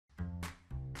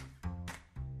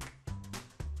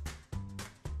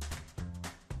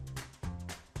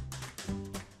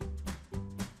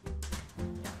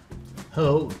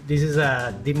Hello, this is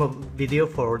a demo video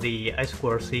for the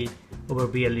I2C over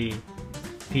BLE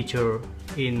feature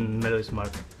in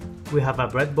MelodySmart. We have a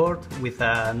breadboard with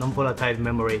a non-volatile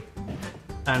memory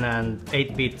and an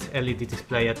 8-bit LED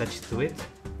display attached to it,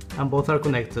 and both are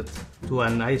connected to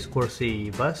an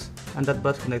I2C bus, and that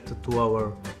bus connected to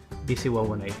our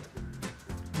BC118.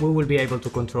 We will be able to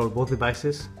control both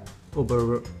devices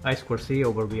over I2C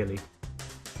over BLE.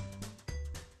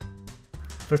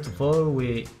 First of all,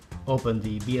 we open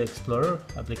the BLE Explorer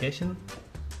application.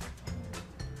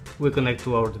 We connect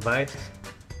to our device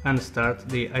and start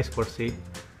the I2C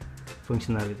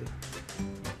functionality.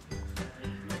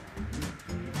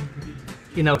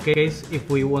 In our case, if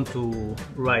we want to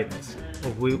write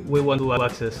or we want to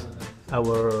access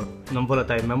our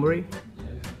non-volatile memory,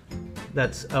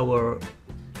 that's our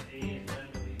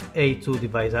A2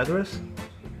 device address,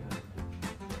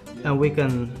 and we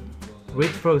can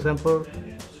read, for example,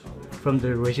 from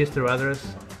the register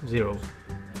address 0.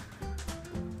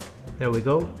 There we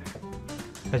go.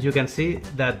 As you can see,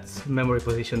 that memory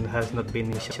position has not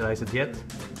been initialized yet,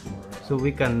 so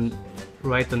we can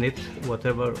write on it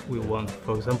whatever we want.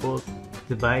 For example,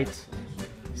 the bytes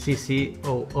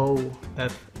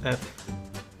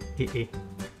CC00FFEE.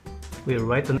 We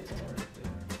write on it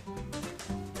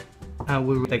and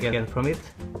we read again from it,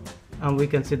 and we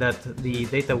can see that the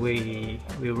data we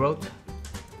wrote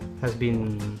has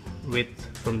been read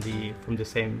from the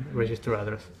same register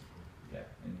address.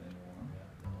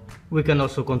 We can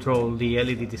also control the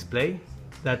LED display.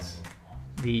 That's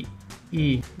the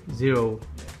E0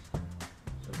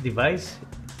 device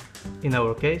in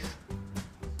our case.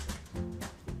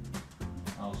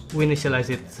 We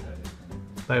initialize it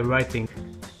by writing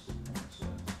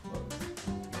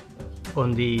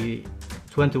on the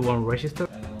 21 register.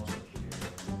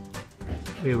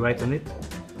 We write on it.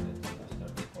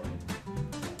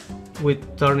 We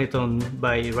turn it on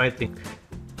by writing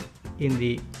in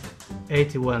the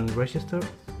 81 register,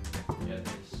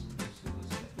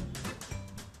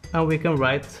 and we can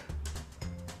write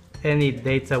any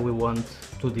data we want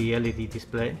to the LED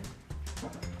display,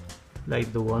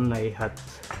 like the one I had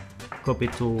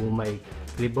copied to my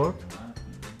clipboard.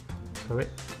 Sorry.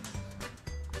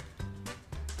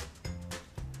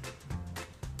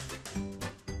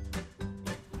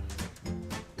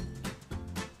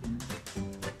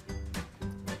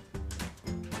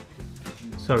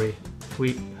 Sorry,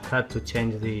 we had to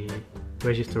change the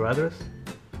register address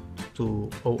to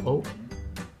 00,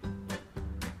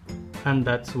 and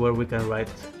that's where we can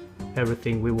write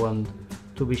everything we want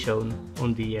to be shown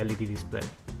on the LED display.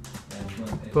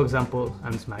 For example,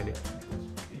 I'm smiling.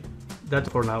 That's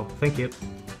for now. Thank you.